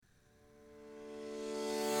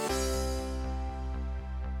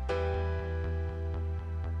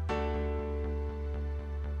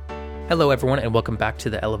Hello, everyone, and welcome back to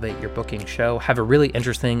the Elevate Your Booking show. Have a really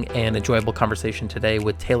interesting and enjoyable conversation today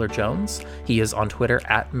with Taylor Jones. He is on Twitter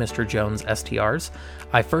at Mr. Jones STRs.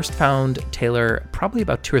 I first found Taylor probably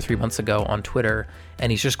about 2 or 3 months ago on Twitter,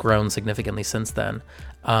 and he's just grown significantly since then,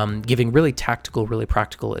 giving really tactical, really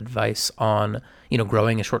practical advice on,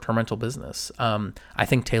 growing a short-term rental business. I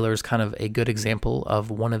think Taylor's kind of a good example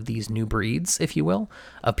of one of these new breeds, if you will,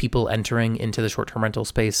 of people entering into the short-term rental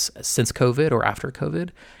space since COVID or after COVID.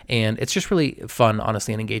 And it's just really fun,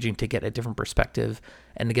 honestly, and engaging to get a different perspective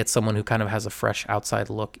and to get someone who kind of has a fresh outside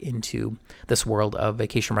look into this world of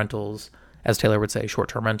vacation rentals, as Taylor would say,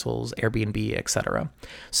 short-term rentals, Airbnb, etc.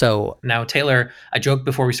 So now, Taylor, I joked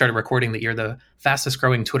before we started recording that you're the fastest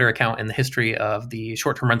growing Twitter account in the history of the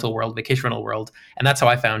short-term rental world, vacation rental world, and that's how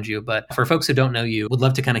I found you. But for folks who don't know you, would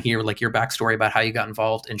love to kind of hear your backstory about how you got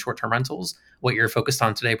involved in short-term rentals, what you're focused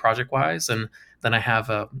on today project-wise, and then I have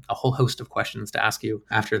a whole host of questions to ask you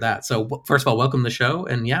after that. So first of all, welcome to the show,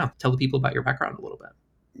 and tell the people about your background a little bit.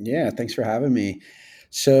 Yeah, thanks for having me.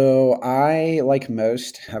 So I, like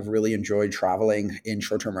most, have really enjoyed traveling in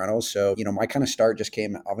short-term rentals. So, my kind of start just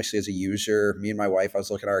came obviously as a user. Me and my wife, I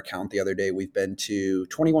was looking at our account the other day. We've been to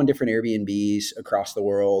 21 different Airbnbs across the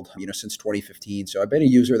world, since 2015. So I've been a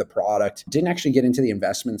user of the product. Didn't actually get into the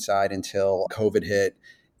investment side until COVID hit.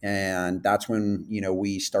 And that's when,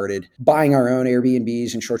 we started buying our own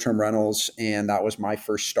Airbnbs and short-term rentals. And that was my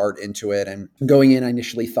first start into it. And going in, I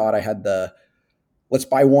initially thought I had let's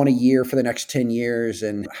buy one a year for the next 10 years,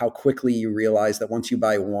 and how quickly you realize that once you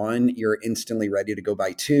buy one, you're instantly ready to go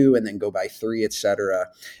buy two and then go buy three, et cetera.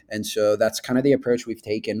 And so that's kind of the approach we've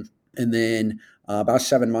taken. And then about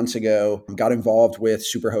 7 months ago, got involved with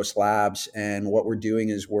Superhost Labs. And what we're doing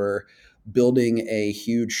is we're building a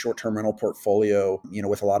huge short-term rental portfolio,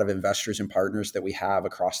 with a lot of investors and partners that we have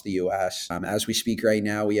across the US. As we speak right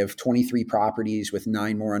now, we have 23 properties with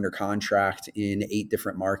 9 more under contract in 8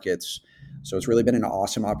 different markets. So it's really been an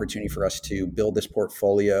awesome opportunity for us to build this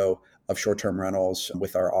portfolio of short-term rentals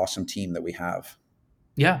with our awesome team that we have.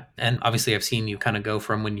 Yeah. And obviously I've seen you kind of go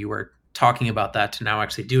from when you were talking about that to now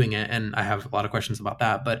actually doing it. And I have a lot of questions about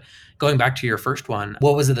that. But going back to your first one,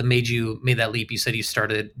 what was it that made that leap? You said you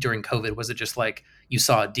started during COVID. Was it just like you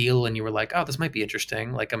saw a deal and you were like, oh, this might be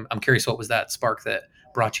interesting? Like, I'm curious, what was that spark that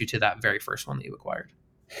brought you to that very first one that you acquired?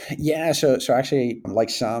 Yeah, so actually, like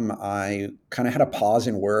some, I kind of had a pause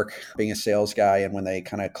in work being a sales guy, and when they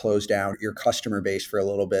kind of closed down your customer base for a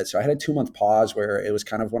little bit. So I had a 2-month pause where it was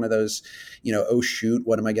kind of one of those, oh shoot,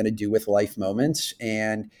 what am I going to do with life moments?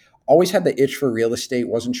 And always had the itch for real estate,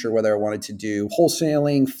 wasn't sure whether I wanted to do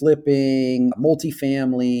wholesaling, flipping,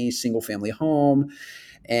 multifamily, single family home.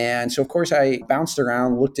 And so, of course, I bounced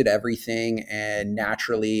around, looked at everything, and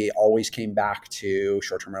naturally always came back to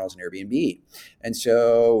short-term rentals and Airbnb. And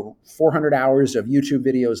so 400 hours of YouTube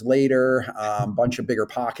videos later, a bunch of Bigger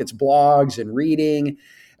Pockets blogs and reading.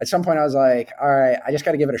 At some point, I was like, all right, I just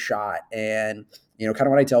got to give it a shot. And kind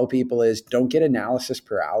of what I tell people is don't get analysis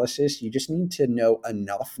paralysis. You just need to know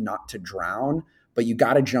enough not to drown, but you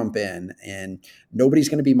got to jump in, and nobody's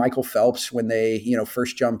going to be Michael Phelps when they,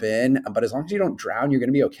 first jump in. But as long as you don't drown, you're going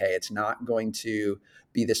to be okay. It's not going to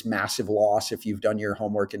be this massive loss if you've done your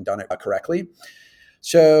homework and done it correctly.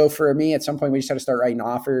 So for me, at some point, we just had to start writing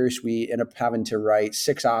offers. We ended up having to write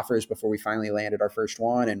 6 offers before we finally landed our first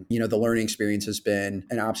one. And, the learning experience has been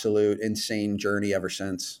an absolute insane journey ever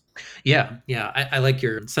since. Yeah. I like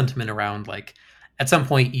your sentiment around at some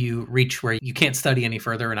point you reach where you can't study any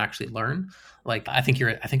further and actually learn. I think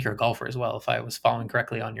you're a golfer as well, if I was following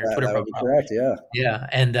correctly on your Twitter That would be profile. correct. Yeah. Yeah.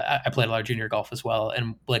 And I played a lot of junior golf as well.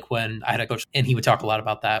 And when I had a coach, and he would talk a lot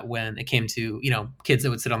about that when it came to, kids that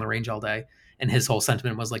would sit on the range all day. And his whole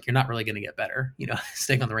sentiment was you're not really going to get better,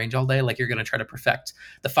 staying on the range all day. You're going to try to perfect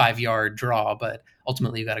the 5-yard draw, but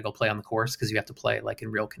ultimately you got to go play on the course because you have to play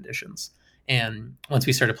in real conditions. And once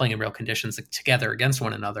we started playing in real conditions together against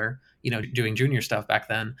one another, doing junior stuff back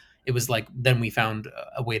then, it was then we found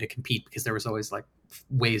a way to compete because there was always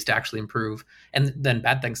ways to actually improve. And then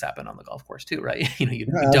bad things happen on the golf course too, right? You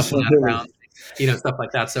dump one out of bounds, stuff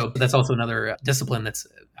like that. So that's also another discipline that's,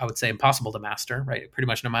 I would say, impossible to master, right? Pretty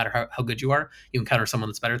much no matter how good you are, you encounter someone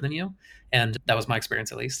that's better than you. And that was my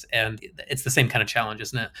experience, at least. And it's the same kind of challenge,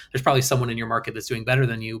 isn't it? There's probably someone in your market that's doing better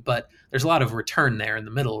than you, but there's a lot of return there in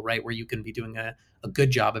the middle, right? Where you can be doing a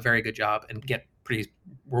good job, a very good job, and get pretty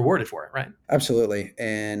rewarded for it, right? Absolutely.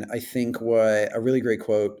 And I think what a really great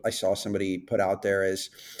quote I saw somebody put out there is,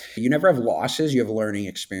 you never have losses, you have a learning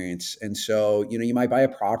experience. And so, you might buy a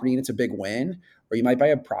property and it's a big win, or you might buy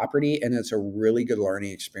a property and it's a really good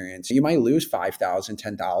learning experience. You might lose 5,000,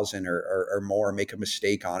 10,000 or more, make a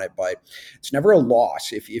mistake on it, but it's never a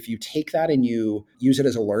loss. If you take that and you use it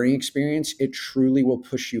as a learning experience, it truly will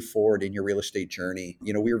push you forward in your real estate journey.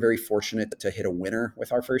 We were very fortunate to hit a winner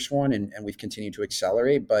with our first one, and we've continued to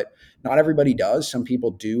accelerate, but not everybody does. Some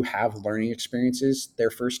people do have learning experiences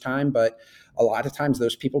their first time, but a lot of times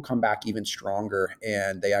those people come back even stronger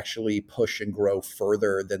and they actually push and grow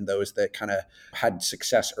further than those that kind of had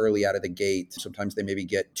success early out of the gate. Sometimes they maybe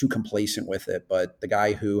get too complacent with it, but the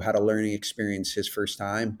guy who had a learning experience his first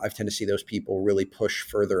time, I tend to see those people really push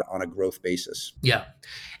further on a growth basis. Yeah.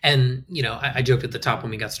 And, I joked at the top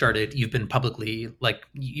when we got started, you've been publicly, like,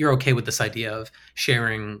 you're okay with this idea of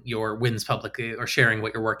sharing your wins publicly or sharing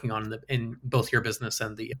what you're working on in both your business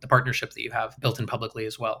and the partnership that you have built in publicly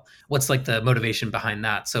as well. What's like the motivation behind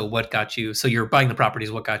that? So you're buying the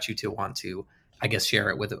properties, what got you to want to, I guess, share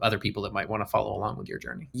it with other people that might want to follow along with your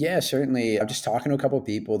journey? Yeah, certainly. I'm just talking to a couple of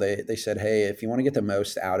people. They said, hey, if you want to get the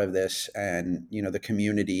most out of this and, the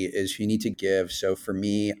community is you need to give. So for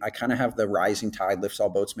me, I kind of have the rising tide lifts all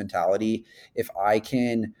boats mentality. If I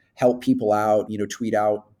can help people out, tweet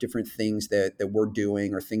out different things that we're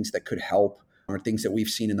doing or things that could help or things that we've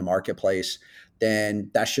seen in the marketplace, then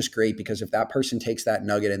that's just great, because if that person takes that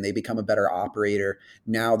nugget and they become a better operator,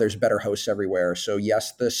 now there's better hosts everywhere. So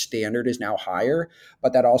yes, the standard is now higher,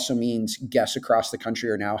 but that also means guests across the country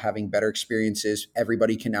are now having better experiences.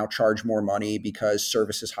 Everybody can now charge more money because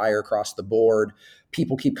service is higher across the board.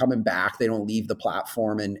 People keep coming back. They don't leave the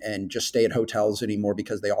platform and just stay at hotels anymore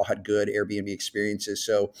because they all had good Airbnb experiences.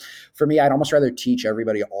 So for me, I'd almost rather teach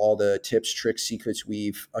everybody all the tips, tricks, secrets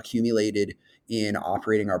we've accumulated in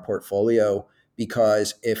operating our portfolio,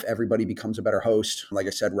 because if everybody becomes a better host, like I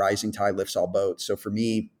said, rising tide lifts all boats. So for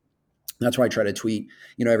me, that's why I try to tweet,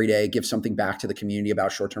 every day, give something back to the community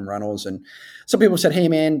about short-term rentals. And some people said, hey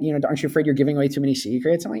man, aren't you afraid you're giving away too many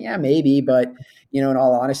secrets? I'm like, yeah, maybe. But, in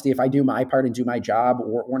all honesty, if I do my part and do my job,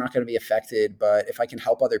 we're not going to be affected. But if I can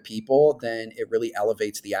help other people, then it really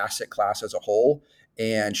elevates the asset class as a whole.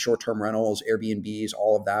 And short-term rentals, Airbnbs,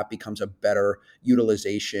 all of that becomes a better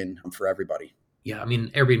utilization for everybody. Yeah, I mean,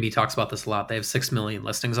 Airbnb talks about this a lot. They have 6 million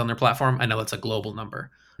listings on their platform. I know it's a global number.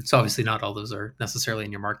 So obviously not all those are necessarily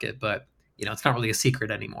in your market, but it's not really a secret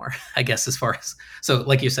anymore, I guess, as far as, so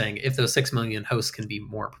like you're saying, if those 6 million hosts can be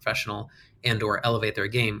more professional and or elevate their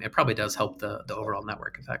game, it probably does help the overall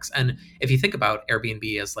network effects. And if you think about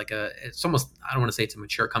Airbnb as it's almost, I don't want to say it's a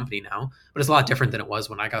mature company now, but it's a lot different than it was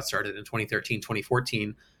when I got started in 2013,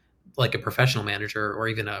 2014. Like a professional manager or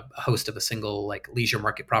even a host of a single like leisure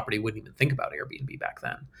market property wouldn't even think about Airbnb back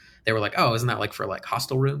then. They were like, oh, isn't that like for like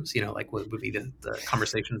hostel rooms? Like what would be the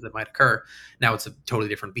conversations that might occur. Now it's a totally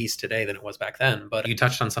different beast today than it was back then. But you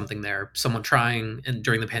touched on something there. Someone trying, and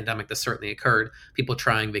during the pandemic, this certainly occurred, people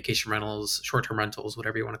trying vacation rentals, short-term rentals,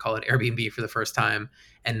 whatever you want to call it, Airbnb for the first time.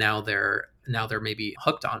 And now they're maybe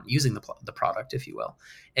hooked on using the product, if you will.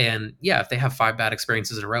 And yeah, if they have 5 bad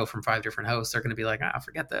experiences in a row from 5 different hosts, they're going to be like,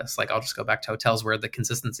 forget this. Like, I'll just go back to hotels where the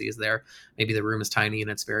consistency is there. Maybe the room is tiny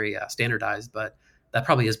and it's very standardized, but that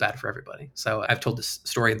probably is bad for everybody. So I've told this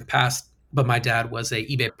story in the past, but my dad was a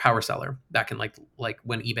eBay power seller back in like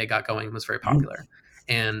when eBay got going and was very popular.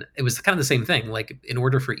 And it was kind of the same thing. Like, in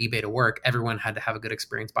order for eBay to work, everyone had to have a good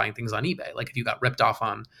experience buying things on eBay. Like, if you got ripped off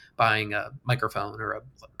on buying a microphone or a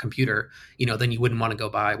computer, then you wouldn't want to go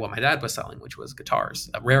buy what my dad was selling, which was guitars,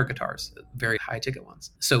 rare guitars, very high ticket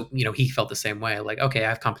ones. So, he felt the same way. Like, okay, I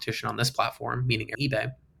have competition on this platform, meaning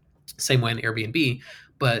eBay. Same way in Airbnb.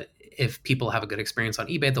 But if people have a good experience on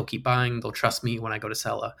eBay, they'll keep buying. They'll trust me when I go to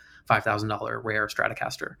sell a $5,000 rare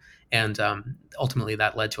Stratocaster. And ultimately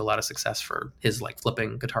that led to a lot of success for his like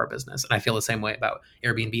flipping guitar business. And I feel the same way about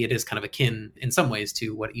Airbnb. It is kind of akin in some ways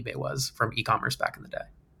to what eBay was from e-commerce back in the day.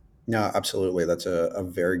 No, absolutely. That's a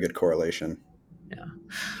very good correlation. Yeah.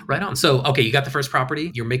 Right on. So, okay, you got the first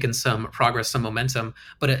property, you're making some progress, some momentum,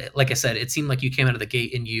 but like I said, it seemed like you came out of the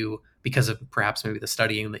gate and because of perhaps maybe the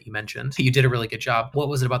studying that you mentioned, you did a really good job. What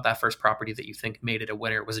was it about that first property that you think made it a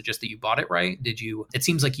winner? Was it just that you bought it right? It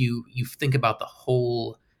seems like you think about the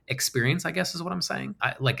whole experience, I guess is what I'm saying.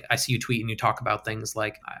 I see you tweet and you talk about things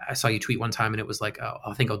like, I saw you tweet one time and it was like,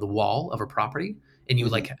 I think of the wall of a property. And you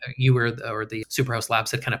the Superhouse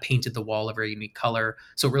Labs had kind of painted the wall a very unique color.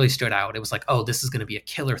 So it really stood out. It was like, oh, this is going to be a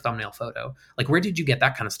killer thumbnail photo. Like, where did you get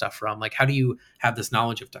that kind of stuff from? Like, how do you have this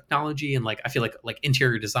knowledge of technology? And like, I feel like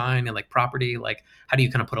interior design and like property, like how do you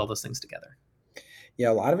kind of put all those things together?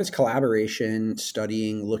 Yeah, a lot of it's collaboration,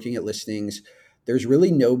 studying, looking at listings. There's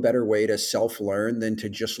really no better way to self-learn than to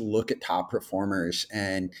just look at top performers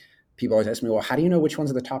and people always ask me, well, how do you know which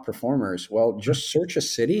ones are the top performers? Well, just search a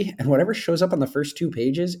city, and whatever shows up on the first 2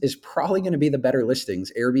 pages is probably going to be the better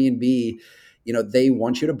listings. Airbnb, they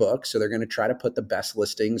want you to book. So they're going to try to put the best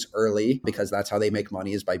listings early because that's how they make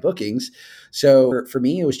money, is by bookings. So for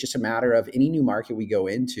me, it was just a matter of any new market we go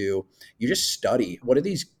into, you just study, what are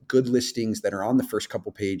these good listings that are on the first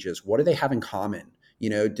couple pages? What do they have in common?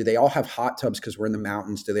 Do they all have hot tubs because we're in the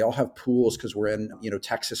mountains? Do they all have pools because we're in,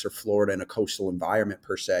 Texas or Florida in a coastal environment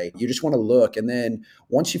per se? You just want to look. And then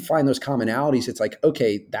once you find those commonalities, it's like,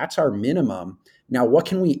 okay, that's our minimum. Now, what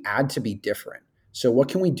can we add to be different? So what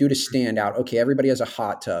can we do to stand out? Okay, everybody has a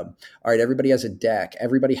hot tub. All right, everybody has a deck.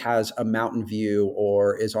 Everybody has a mountain view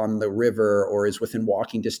or is on the river or is within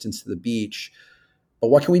walking distance to the beach. But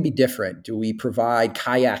what can we be different? Do we provide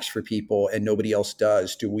kayaks for people and nobody else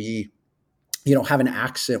does? Do we have an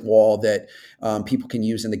accent wall that people can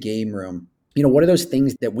use in the game room? What are those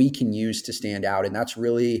things that we can use to stand out? And that's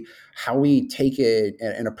really how we take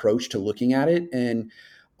an approach to looking at it. And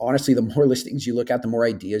honestly, the more listings you look at, the more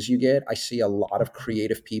ideas you get. I see a lot of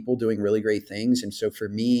creative people doing really great things. And so for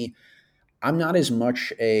me, I'm not as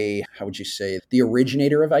much how would you say, the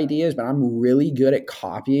originator of ideas, but I'm really good at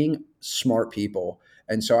copying smart people.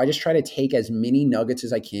 And so I just try to take as many nuggets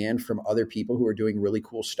as I can from other people who are doing really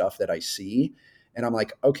cool stuff that I see. And I'm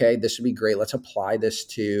like, okay, this would be great. Let's apply this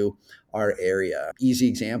to our area. Easy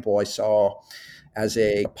example I saw as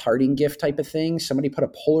a parting gift type of thing. Somebody put a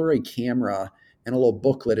Polaroid camera and a little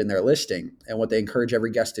booklet in their listing. And what they encourage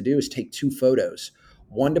every guest to do is take 2 photos,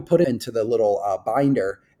 one to put it into the little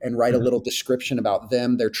binder and write a little description about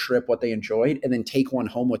them, their trip, what they enjoyed, and then take one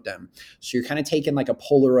home with them. So you're kind of taking like a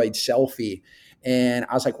Polaroid selfie. And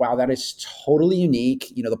I was like, wow, that is totally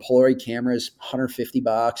unique. The Polaroid camera is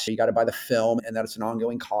 $150. So you got to buy the film, and that's an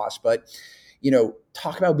ongoing cost. But,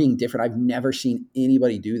 talk about being different. I've never seen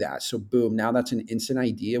anybody do that. So boom, now that's an instant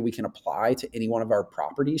idea we can apply to any one of our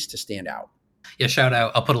properties to stand out. Yeah, shout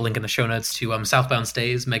out. I'll put a link in the show notes to Southbound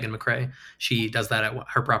Stays, Megan McRae. She does that at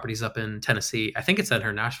her properties up in Tennessee. I think it's at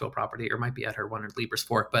her Nashville property or might be at her one in Leapers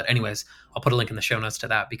Fork. But anyways, I'll put a link in the show notes to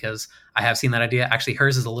that because I have seen that idea. Actually,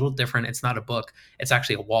 hers is a little different. It's not a book. It's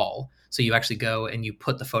actually a wall. So you actually go and you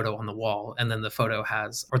put the photo on the wall, and then the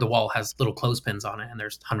wall has little clothespins on it, and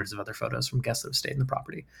there's hundreds of other photos from guests that have stayed in the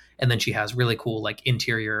property. And then she has really cool like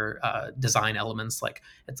interior design elements. Like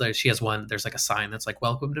she has one. There's like a sign that's like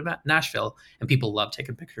 "Welcome to Nashville," and people love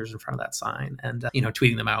taking pictures in front of that sign and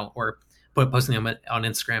tweeting them out or posting them on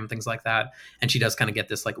Instagram, things like that. And she does kind of get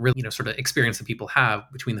this like really sort of experience that people have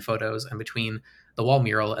between the photos and between the wall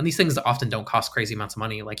mural. And these things often don't cost crazy amounts of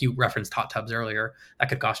money. Like you referenced hot tubs earlier, that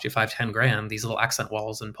could cost you $5-10 grand. These little accent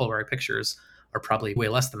walls and Polaroid pictures are probably way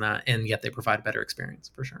less than that, and yet they provide a better experience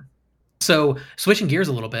for sure. So switching gears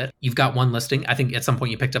a little bit, you've got one listing. I think at some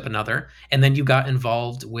point you picked up another, and then you got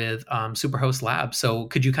involved with Superhost Labs. So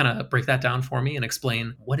could you kind of break that down for me and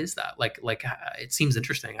explain what is that? Like it seems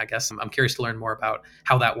interesting, I guess. I'm curious to learn more about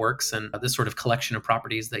how that works and this sort of collection of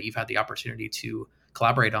properties that you've had the opportunity to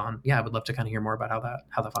collaborate on. Yeah, I would love to kind of hear more about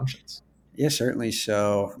how that functions. Yeah, certainly.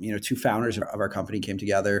 So, 2 founders of our company came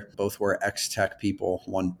together. Both were ex-tech people,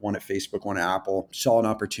 one at Facebook, one at Apple, saw an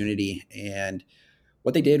opportunity. And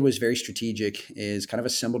what they did was very strategic, is kind of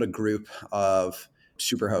assembled a group of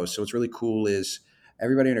Superhosts. So what's really cool is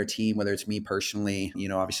everybody on our team, whether it's me personally,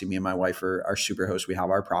 obviously me and my wife are Superhosts. We have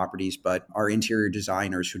our properties, but our interior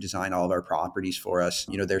designers who design all of our properties for us,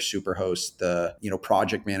 they're Superhosts. The,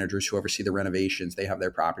 project managers who oversee the renovations, they have their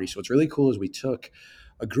properties. So what's really cool is we took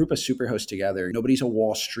a group of Superhosts together. Nobody's a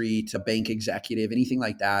Wall Street, a bank executive, anything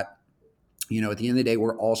like that. At the end of the day,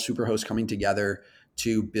 we're all Superhosts coming together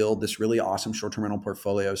to build this really awesome short-term rental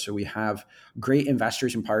portfolio. So we have great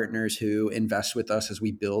investors and partners who invest with us as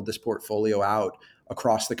we build this portfolio out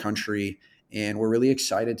across the country. And we're really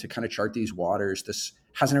excited to kind of chart these waters. This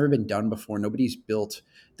hasn't ever been done before. Nobody's built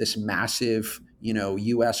this massive,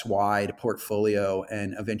 US-wide portfolio,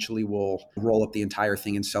 and eventually we'll roll up the entire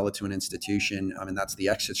thing and sell it to an institution. I mean, that's the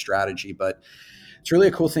exit strategy, but it's really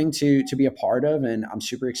a cool thing to be a part of, and I'm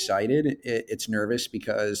super excited. It's nervous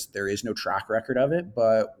because there is no track record of it,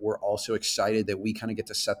 but we're also excited that we kind of get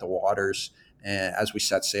to set the waters as we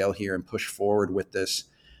set sail here and push forward with this.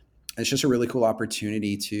 It's just a really cool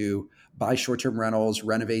opportunity to buy short-term rentals,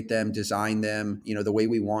 renovate them, design them, the way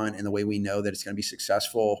we want and the way we know that it's going to be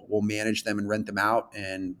successful. We'll manage them and rent them out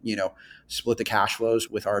and, split the cash flows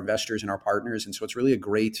with our investors and our partners. And so it's really a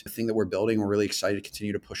great thing that we're building. We're really excited to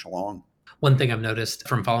continue to push along. One thing I've noticed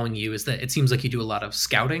from following you is that it seems like you do a lot of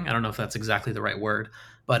scouting. I don't know if that's exactly the right word,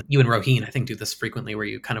 but you and Roheen, I think, do this frequently where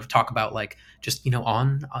you kind of talk about like just,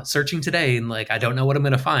 on searching today and like, I don't know what I'm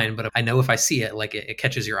going to find, but I know if I see it, like it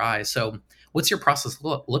catches your eye. So What's your process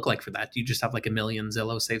look like for that? Do you just have like a million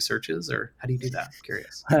Zillow saved searches, or how do you do that? I'm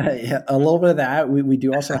curious. Yeah, a little bit of that. We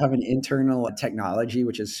do also have an internal technology,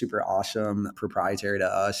 which is super awesome, proprietary to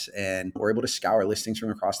us. And we're able to scour listings from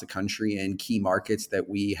across the country in key markets that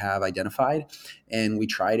we have identified. And we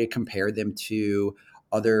try to compare them to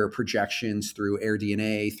other projections through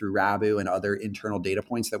AirDNA, through Rabu, and other internal data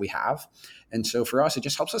points that we have. And so for us, it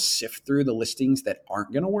just helps us sift through the listings that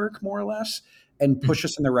aren't going to work, more or less, and push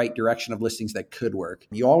us in the right direction of listings that could work.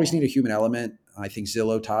 You always need a human element. I think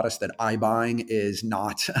Zillow taught us that iBuying is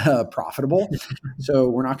not profitable. So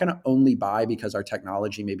we're not going to only buy because our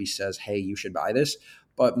technology maybe says, hey, you should buy this.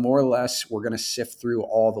 But more or less, we're going to sift through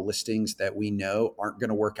all the listings that we know aren't going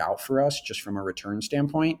to work out for us just from a return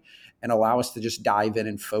standpoint, and allow us to just dive in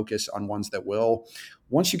and focus on ones that will.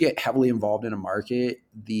 Once you get heavily involved in a market,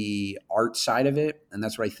 the art side of it, and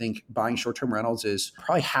that's what I think buying short-term rentals is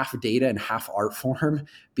probably half data and half art form,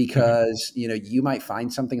 because you might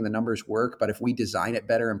find something and the numbers work, but if we design it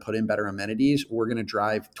better and put in better amenities, we're going to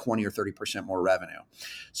drive 20 or 30% more revenue.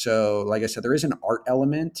 So like I said, there is an art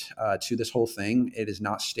element to this whole thing. It is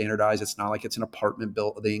not standardized. It's not like it's an apartment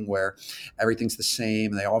building where everything's the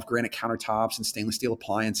same and they all have granite countertops and stainless steel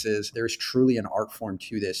appliances. There's truly an art form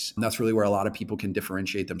to this. And that's really where a lot of people can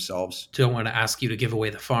differentiate themselves. Don't want to ask you to give away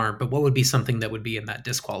the farm, but what would be something that would be in that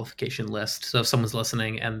disqualification list? So if someone's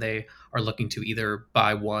listening and they are looking to either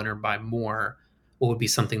buy one or buy more, what would be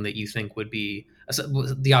something that you think would be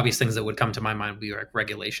the obvious things that would come to my mind would be like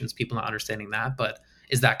regulations, people not understanding that, but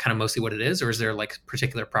is that kind of mostly what it is? Or is there like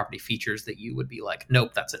particular property features that you would be like,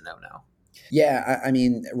 nope, that's a no-no? Yeah, I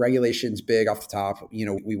mean, regulation's big off the top.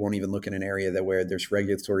 We won't even look in an area where there's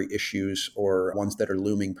regulatory issues or ones that are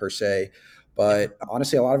looming per se. But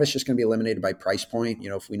honestly, a lot of it's just going to be eliminated by price point.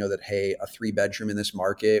 If we know that, hey, a 3-bedroom in this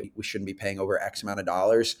market, we shouldn't be paying over X amount of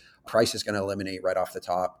dollars, price is going to eliminate right off the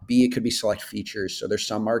top. B, it could be select features. So there's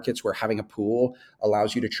some markets where having a pool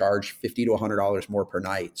allows you to charge $50 to $100 more per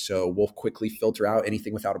night. So we'll quickly filter out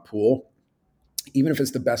anything without a pool. Even if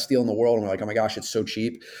it's the best deal in the world and we're like, oh my gosh, it's so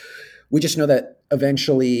cheap. We just know that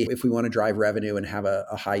eventually, if we want to drive revenue and have a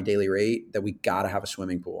high daily rate, that we got to have a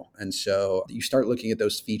swimming pool. And so you start looking at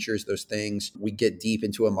those features, those things, we get deep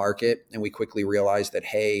into a market and we quickly realize that,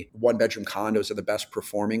 hey, 1-bedroom condos are the best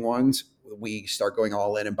performing ones. We start going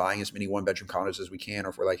all in and buying as many 1-bedroom condos as we can. Or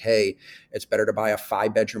if we're like, hey, it's better to buy a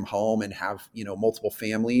 5-bedroom home and have, multiple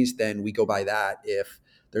families, then we go buy that. If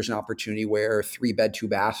there's an opportunity where 3-bed,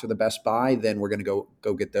 2-baths are the best buy, then we're going to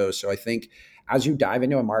go get those. So I think as you dive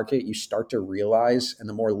into a market, you start to realize, and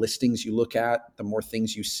the more listings you look at, the more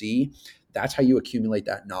things you see, that's how you accumulate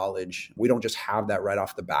that knowledge. We don't just have that right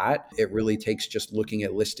off the bat. It really takes just looking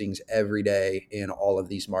at listings every day in all of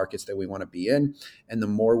these markets that we want to be in. And the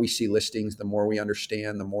more we see listings, the more we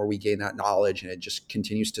understand, the more we gain that knowledge, and it just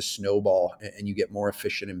continues to snowball and you get more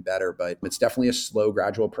efficient and better. But it's definitely a slow,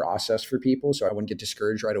 gradual process for people. So I wouldn't get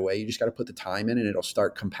discouraged right away. You just got to put the time in and it'll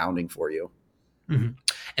start compounding for you. Mm-hmm.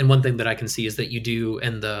 And one thing that I can see is that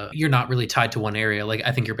you're not really tied to one area. Like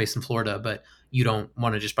I think you're based in Florida, but you don't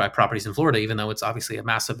want to just buy properties in Florida, even though it's obviously a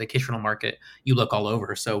massive vacational market. You look all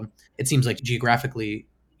over. So it seems like geographically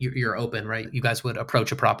you're open, right? You guys would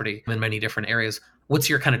approach a property in many different areas. What's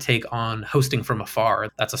your kind of take on hosting from afar?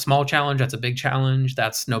 That's a small challenge. That's a big challenge.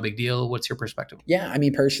 That's no big deal. What's your perspective? Yeah, I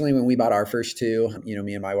mean, personally, when we bought our first two,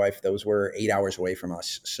 me and my wife, those were 8 hours away from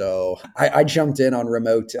us. So I jumped in on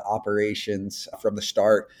remote operations from the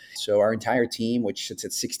start. So our entire team, which sits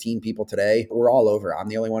at 16 people today, we're all over. I'm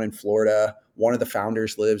the only one in Florida. One of the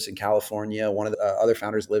founders lives in California. One of the other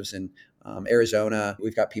founders lives in Arizona.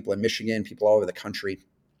 We've got people in Michigan, people all over the country.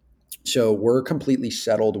 So we're completely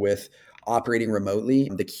settled with operating remotely.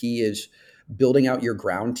 The key is building out your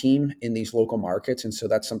ground team in these local markets. And so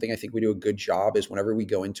that's something I think we do a good job is whenever we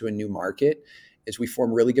go into a new market is we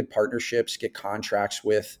form really good partnerships, get contracts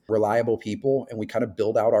with reliable people, and we kind of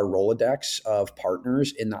build out our Rolodex of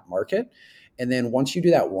partners in that market. And then once you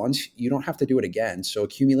do that once, you don't have to do it again. So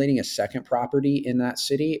accumulating a second property in that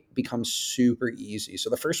city becomes super easy. So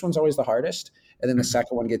the first one's always the hardest. And then the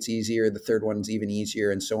second one gets easier. The third one's even easier,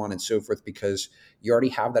 and so on and so forth, because you already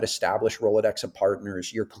have that established Rolodex of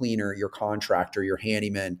partners, your cleaner, your contractor, your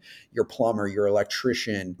handyman, your plumber, your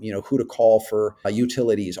electrician, who to call for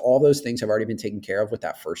utilities. All those things have already been taken care of with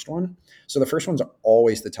that first one. So the first one's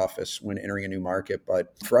always the toughest when entering a new market.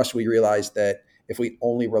 But for us, we realized that if we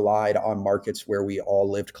only relied on markets where we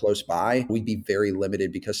all lived close by, we'd be very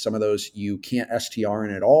limited because some of those you can't STR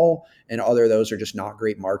in at all. And other of those are just not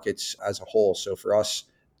great markets as a whole. So for us,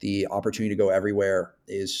 the opportunity to go everywhere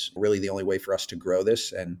is really the only way for us to grow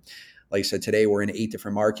this. And Like I said, today we're in 8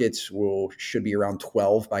 different markets. Should be around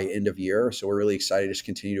 12 by end of year. So we're really excited to just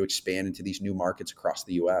continue to expand into these new markets across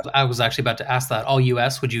the US. I was actually about to ask that. All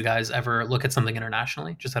US, would you guys ever look at something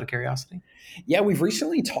internationally, just out of curiosity? Yeah, we've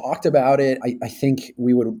recently talked about it. I think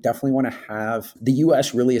we would definitely want to have the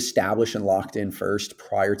US really established and locked in first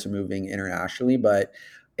prior to moving internationally. But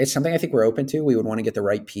it's something I think we're open to. We would want to get the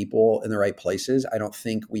right people in the right places. I don't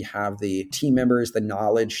think we have the team members, the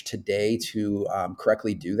knowledge today to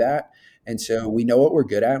correctly do that. And so we know what we're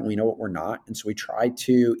good at and we know what we're not. And so we try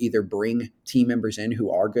to either bring team members in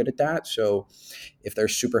who are good at that. So if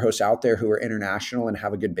there's super hosts out there who are international and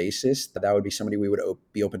have a good basis, that would be somebody we would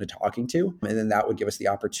be open to talking to. And then that would give us the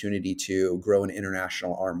opportunity to grow an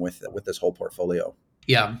international arm with this whole portfolio.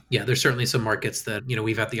 Yeah. There's certainly some markets that,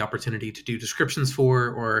 we've had the opportunity to do descriptions for,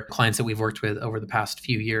 or clients that we've worked with over the past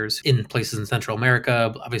few years in places in Central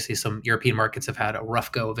America. Obviously, some European markets have had a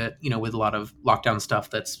rough go of it, with a lot of lockdown stuff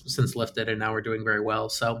that's since lifted, and now we're doing very well.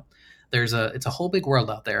 So it's a whole big world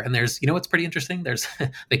out there. And there's, what's pretty interesting? There's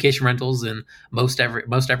vacation rentals in most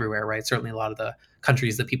everywhere, right? Certainly a lot of the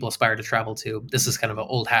countries that people aspire to travel to. This is kind of an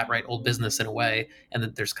old hat, right? Old business in a way. And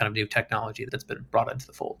then there's kind of new technology that's been brought into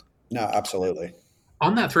the fold. No, absolutely.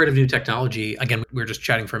 On that thread of new technology, again, we were just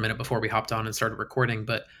chatting for a minute before we hopped on and started recording,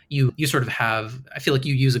 but you sort of have, I feel like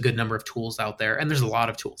you use a good number of tools out there, and there's a lot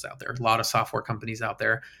of tools out there, a lot of software companies out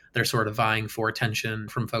there that are sort of vying for attention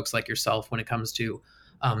from folks like yourself when it comes to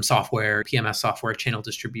software, PMS software, channel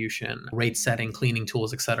distribution, rate setting, cleaning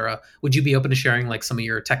tools, et cetera. Would you be open to sharing like some of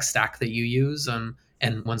your tech stack that you use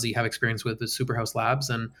and ones that you have experience with Superhost Labs,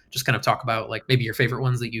 and just kind of talk about like maybe your favorite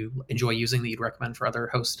ones that you enjoy using that you'd recommend for other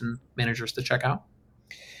hosts and managers to check out?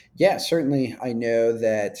 Yeah, certainly. I know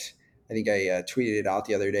that I think I tweeted it out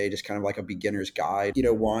the other day, just kind of like a beginner's guide.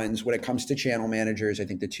 Ones when it comes to channel managers, I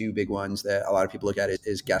think the two big ones that a lot of people look at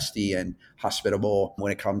is Guesty and Hospitable.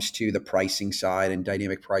 When it comes to the pricing side and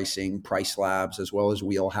dynamic pricing, Price Labs, as well as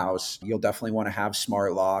Wheelhouse, you'll definitely want to have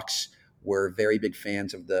smart locks. We're very big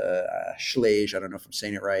fans of the Schlage. I don't know if I'm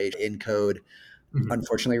saying it right. Encode. Mm-hmm.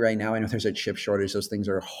 Unfortunately, right now, I know there's a chip shortage. Those things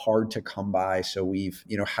are hard to come by. So we've,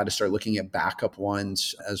 had to start looking at backup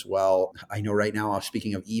ones as well. I know right now,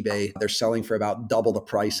 speaking of eBay, they're selling for about double the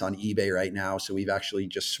price on eBay right now. So we've actually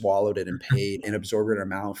just swallowed it and paid an absorbent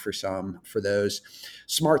amount for those.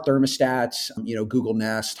 Smart thermostats, Google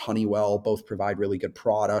Nest, Honeywell, both provide really good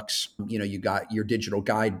products. You got your digital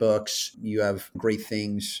guidebooks. You have great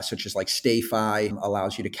things such as like StayFi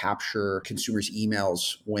allows you to capture consumers'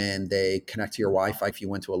 emails when they connect to your Wi-Fi. If you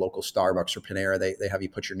went to a local Starbucks or Panera, they have you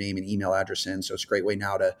put your name and email address in. So it's a great way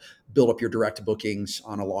now to build up your direct bookings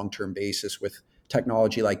on a long-term basis with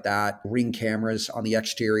technology like that. Ring cameras on the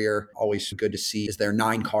exterior, always good to see. Is there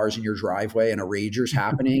 9 cars in your driveway and a rager's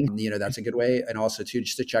happening? That's a good way. And also too,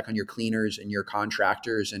 just to check on your cleaners and your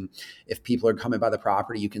contractors. And if people are coming by the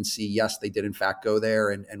property, you can see, yes, they did in fact go there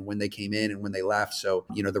and when they came in and when they left. So,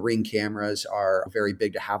 the ring cameras are very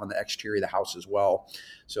big to have on the exterior of the house as well.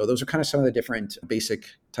 So those are kind of some of the different basic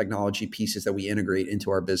technology pieces that we integrate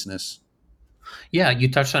into our business. Yeah, you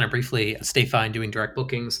touched on it briefly. StayFi doing direct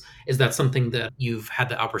bookings. Is that something that you've had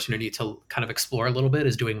the opportunity to kind of explore a little bit,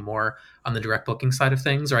 is doing more on the direct booking side of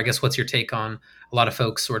things? Or I guess what's your take on a lot of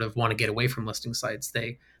folks sort of want to get away from listing sites?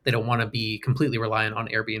 They don't want to be completely reliant on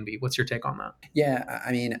Airbnb. What's your take on that? Yeah,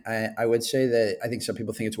 I mean, I would say that I think some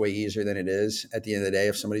people think it's way easier than it is. At the end of the day,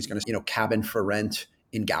 if somebody's going to, cabin for rent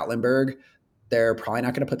in Gatlinburg, they're probably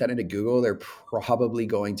not going to put that into Google. They're probably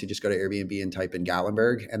going to just go to Airbnb and type in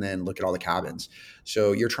Gatlinburg and then look at all the cabins.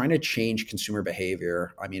 So you're trying to change consumer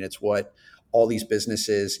behavior. I mean, it's what all these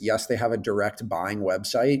businesses, yes, they have a direct buying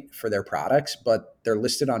website for their products, but they're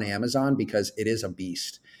listed on Amazon because it is a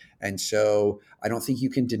beast. And so I don't think you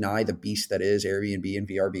can deny the beast that is Airbnb and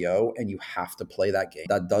VRBO, and you have to play that game.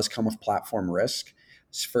 That does come with platform risk.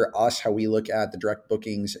 For us, how we look at the direct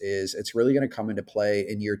bookings is it's really going to come into play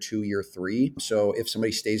in year 2, year 3. So if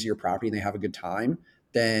somebody stays at your property and they have a good time,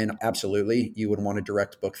 then absolutely you would want to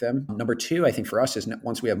direct book them. Number 2, I think for us is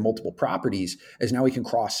once we have multiple properties, is now we can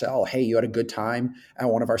cross sell. Hey, you had a good time at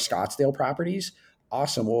one of our Scottsdale properties.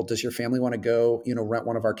 Awesome. Well, does your family want to go, rent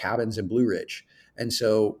one of our cabins in Blue Ridge? And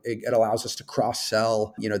so it allows us to cross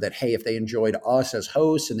sell, that, hey, if they enjoyed us as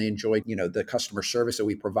hosts and they enjoyed, the customer service that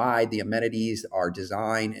we provide, the amenities, our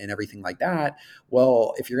design and everything like that.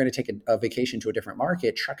 Well, if you're going to take a vacation to a different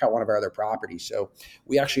market, check out one of our other properties. So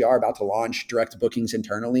we actually are about to launch direct bookings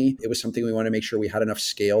internally. It was something we want to make sure we had enough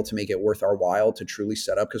scale to make it worth our while to truly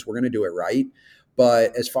set up, because we're going to do it right.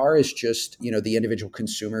 But as far as just, the individual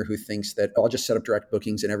consumer who thinks that I'll just set up direct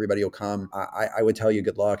bookings and everybody will come, I would tell you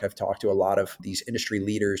good luck. I've talked to a lot of these industry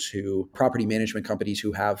leaders property management companies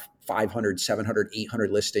who have 500, 700,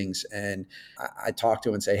 800 listings. And I talk to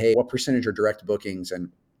them and say, hey, what percentage are direct bookings? And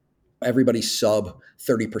everybody's sub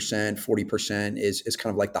 30%, 40% is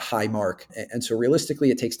kind of like the high mark. And so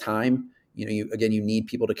realistically, it takes time. You need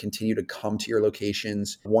people to continue to come to your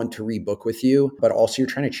locations, want to rebook with you, but also you're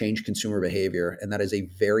trying to change consumer behavior. And that is a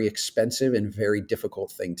very expensive and very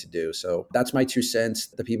difficult thing to do. So that's my 2 cents.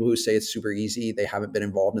 The people who say it's super easy, they haven't been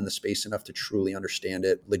involved in the space enough to truly understand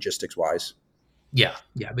it logistics wise. Yeah.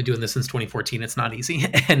 I've been doing this since 2014. It's not easy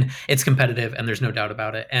and it's competitive and there's no doubt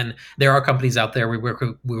about it. And there are companies out there, we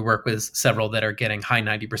work with several that are getting high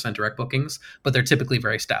 90% direct bookings, but they're typically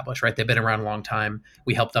very established, right? They've been around a long time.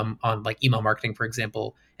 We help them on like email marketing, for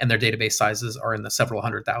example, and their database sizes are in the several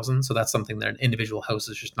 100,000. So that's something that an individual host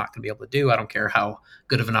is just not going to be able to do. I don't care how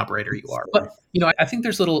good of an operator you are. But, I think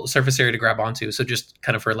there's little surface area to grab onto. So just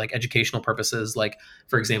kind of for like educational purposes, like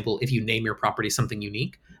for example, if you name your property something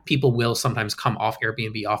unique, people will sometimes come off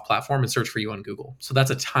Airbnb, off platform and search for you on Google. So that's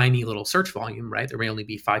a tiny little search volume, right? There may only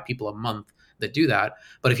be 5 people a month that do that.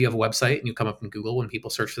 But if you have a website and you come up in Google when people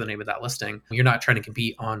search for the name of that listing, you're not trying to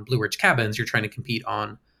compete on Blue Ridge Cabins. You're trying to compete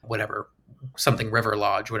on whatever, something River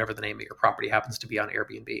Lodge, whatever the name of your property happens to be on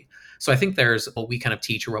Airbnb. So I think there's what we kind of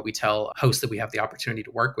teach or what we tell hosts that we have the opportunity to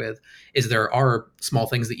work with is there are small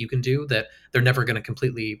things that you can do that they're never going to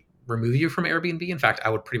completely remove you from Airbnb. In fact, I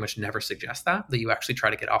would pretty much never suggest that you actually try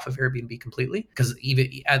to get off of Airbnb completely. Because even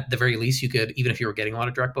at the very least, you could, even if you were getting a lot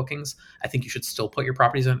of direct bookings, I think you should still put your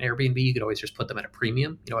properties on Airbnb. You could always just put them at a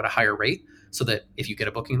premium, at a higher rate, so that if you get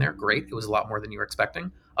a booking there, great, it was a lot more than you were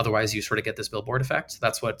expecting. Otherwise, you sort of get this billboard effect.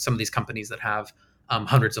 That's what some of these companies that have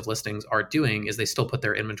hundreds of listings are doing, is they still put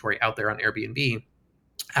their inventory out there on Airbnb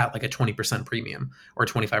at like a 20% premium or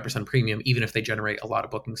 25% premium, even if they generate a lot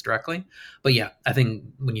of bookings directly. But yeah, I think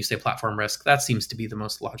when you say platform risk, that seems to be the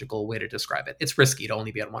most logical way to describe it. It's risky to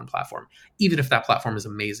only be on one platform. Even if that platform is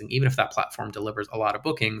amazing, even if that platform delivers a lot of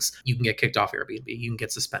bookings, you can get kicked off Airbnb, you can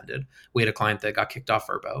get suspended. We had a client that got kicked off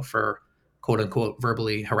Vrbo for quote unquote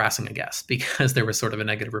verbally harassing a guest because there was sort of a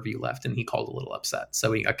negative review left and he called a little upset.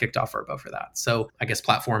 So he got kicked off Vrbo for that. So I guess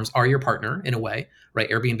platforms are your partner in a way, right?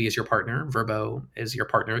 Airbnb is your partner, Vrbo is your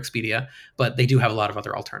partner, Expedia, but they do have a lot of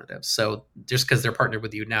other alternatives. So just because they're partnered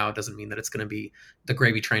with you now doesn't mean that it's going to be the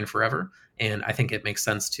gravy train forever. And I think it makes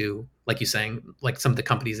sense to, like you're saying, like some of the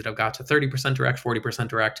companies that have got to 30% direct, 40%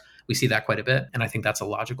 direct, we see that quite a bit. And I think that's a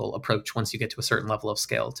logical approach once you get to a certain level of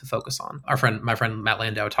scale to focus on. My friend Matt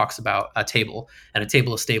Landau talks about a table, and a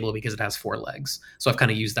table is stable because it has 4 legs. So I've kind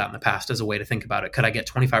of used that in the past as a way to think about it. Could I get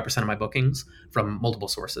 25% of my bookings from multiple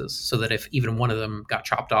sources so that if even one of them got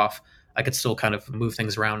chopped off, I could still kind of move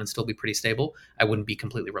things around and still be pretty stable. I wouldn't be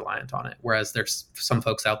completely reliant on it. Whereas there's some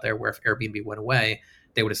folks out there where if Airbnb went away,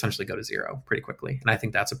 they would essentially go to zero pretty quickly. And I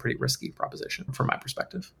think that's a pretty risky proposition from my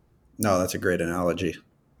perspective. No, that's a great analogy.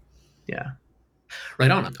 Yeah.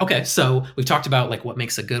 Right on. Okay. So we've talked about like what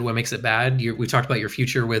makes it good, what makes it bad. We've talked about your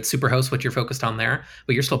future with Superhost, what you're focused on there,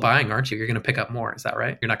 but you're still buying, aren't you? You're going to pick up more. Is that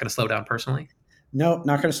right? You're not going to slow down personally? No,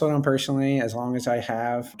 not going to slow down personally. As long as I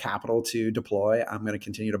have capital to deploy, I'm going to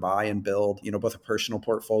continue to buy and build, both a personal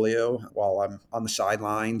portfolio while I'm on the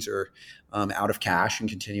sidelines or out of cash and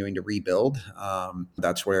continuing to rebuild.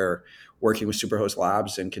 That's where working with Superhost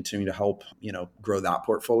Labs and continuing to help, grow that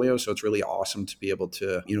portfolio. So it's really awesome to be able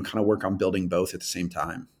to, kind of work on building both at the same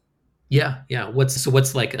time. Yeah.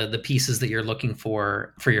 What's like the pieces that you're looking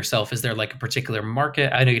for yourself? Is there like a particular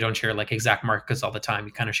market? I know you don't share like exact markets all the time.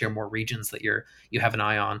 You kind of share more regions that you have an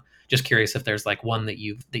eye on. Just curious if there's like one that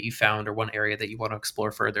you found or one area that you want to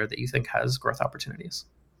explore further that you think has growth opportunities.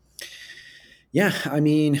 Yeah, I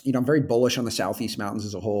mean, I'm very bullish on the Southeast Mountains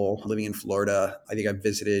as a whole. Living in Florida, I think I've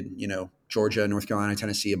visited, Georgia, North Carolina,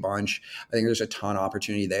 Tennessee a bunch. I think there's a ton of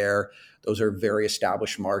opportunity there. Those are very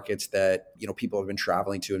established markets that, people have been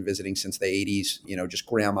traveling to and visiting since the 80s. Just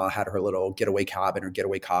grandma had her little getaway cabin or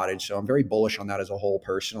getaway cottage. So I'm very bullish on that as a whole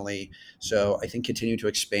personally. So I think continue to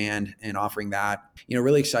expand and offering that.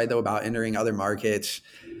 Really excited though about entering other markets.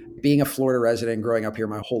 Being a Florida resident, growing up here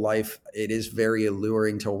my whole life, it is very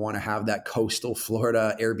alluring to want to have that coastal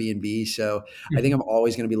Florida Airbnb. So I think I'm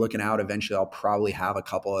always going to be looking out. Eventually, I'll probably have a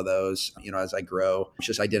couple of those, as I grow. It's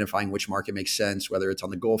just identifying which market makes sense, whether it's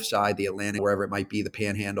on the Gulf side, the Atlantic, wherever it might be, the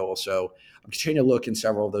Panhandle. So I'm continuing to look in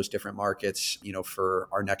several of those different markets, for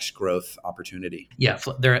our next growth opportunity. Yeah,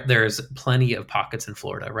 there's plenty of pockets in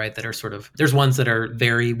Florida, right? That are sort of, there's ones that are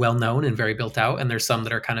very well known and very built out, and there's some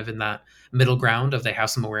that are kind of in that middle ground of they have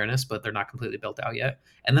some awareness awareness, but they're not completely built out yet.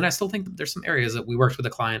 And then I still think that there's some areas that we worked with a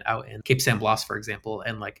client out in Cape San Blas, for example,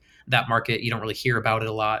 and like that market, you don't really hear about it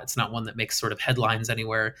a lot. It's not one that makes sort of headlines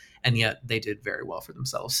anywhere. And yet they did very well for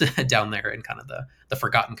themselves down there in kind of the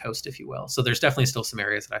forgotten coast, if you will. So there's definitely still some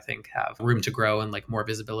areas that I think have room to grow and like more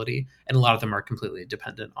visibility. And a lot of them are completely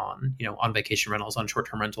dependent on, on vacation rentals, on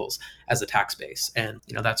short-term rentals as a tax base. And,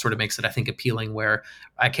 that sort of makes it, I think, appealing, where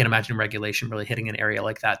I can't imagine regulation really hitting an area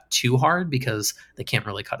like that too hard, because they can't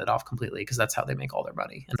really cut it off completely, because that's how they make all their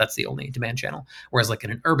money. And that's the only demand channel. Whereas like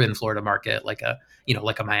in an urban Florida market, like a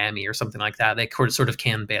Miami or something like that, they sort of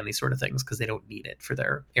can ban these sort of things because they don't need it for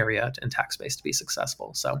their area and tax base to be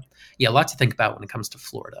successful. So yeah, a lot to think about when it comes to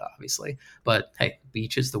Florida, obviously. But hey,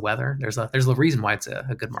 beaches, the weather, there's a reason why it's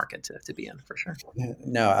a good market to be in, for sure.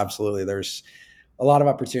 No, absolutely. There's a lot of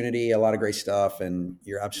opportunity, a lot of great stuff. And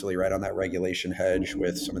you're absolutely right on that regulation hedge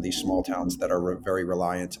with some of these small towns that are very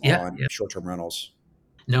reliant on short-term rentals.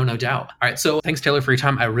 No doubt. All right. So thanks, Taylor, for your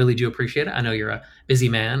time. I really do appreciate it. I know you're a busy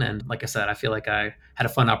man. And like I said, I feel like I had a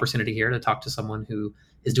fun opportunity here to talk to someone who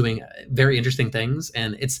is doing very interesting things.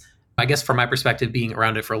 And it's, I guess, from my perspective, being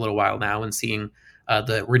around it for a little while now and seeing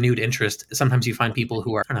the renewed interest, sometimes you find people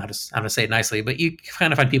who are, I don't know how to say it nicely, but you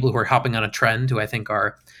kind of find people who are hopping on a trend who I think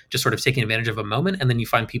are just sort of taking advantage of a moment. And then you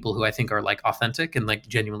find people who I think are like authentic and like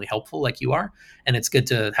genuinely helpful, like you are. And it's good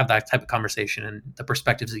to have that type of conversation, and the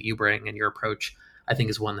perspectives that you bring and your approach, I think,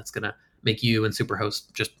 is one that's going to make you and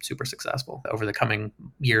Superhost just super successful over the coming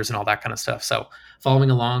years and all that kind of stuff. So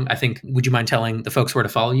following along, I think, would you mind telling the folks where to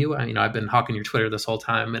follow you? I've been hawking your Twitter this whole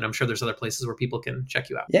time, and I'm sure there's other places where people can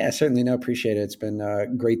check you out. Yeah, certainly. No, appreciate it. It's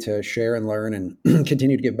been great to share and learn and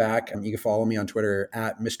continue to give back. You can follow me on Twitter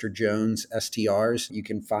at Mr. Jones STRs. You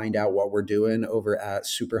can find out what we're doing over at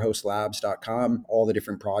superhostlabs.com, all the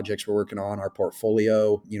different projects we're working on, our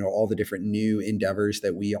portfolio, all the different new endeavors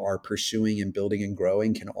that we are pursuing and building and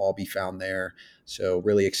growing can all be found there. So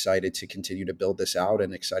really excited to continue to build this out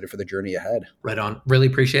and excited for the journey ahead. Right on. Really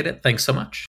appreciate it. Thanks so much.